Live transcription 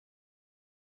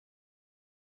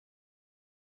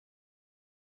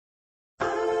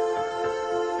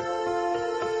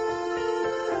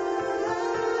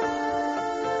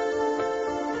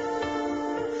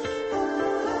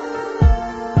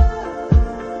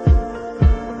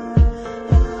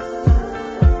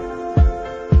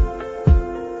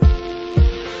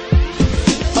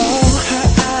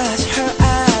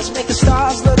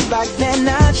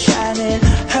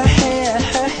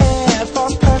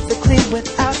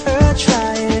her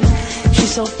trying.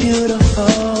 She's so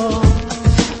beautiful,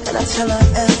 and I tell her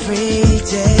every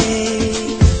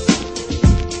day.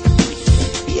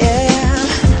 Yeah,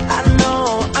 I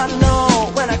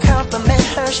know, when I compliment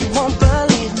her, she won't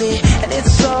believe me. And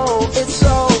it's so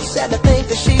sad to think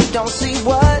that she don't see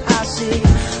what